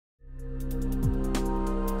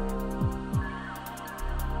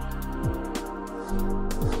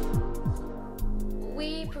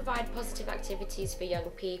provide positive activities for young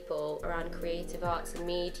people around creative arts and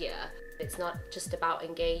media. It's not just about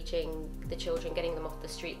engaging the children, getting them off the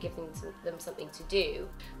street, giving them something to do.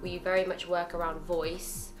 We very much work around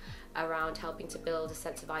voice, around helping to build a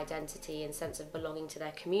sense of identity and sense of belonging to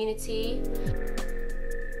their community.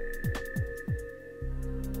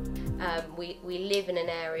 We live in an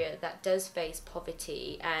area that does face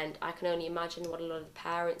poverty, and I can only imagine what a lot of the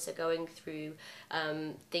parents are going through,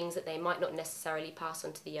 things that they might not necessarily pass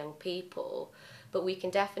on to the young people. But we can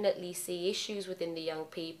definitely see issues within the young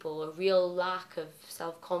people, a real lack of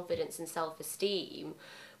self-confidence and self-esteem,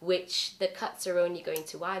 which the cuts are only going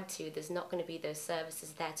to add to. There's not going to be those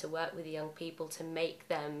services there to work with the young people to make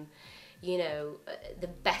them, you know, the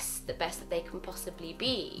best that they can possibly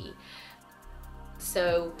be.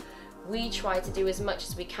 So we try to do as much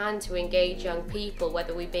as we can to engage young people,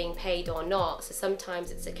 whether we're being paid or not. So sometimes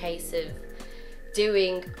it's a case of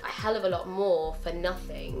doing a hell of a lot more for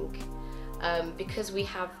nothing, because we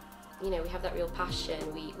have that real passion.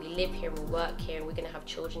 We live here and we work here, and we're going to have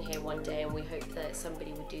children here one day, and we hope that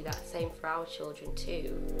somebody would do that same for our children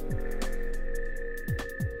too.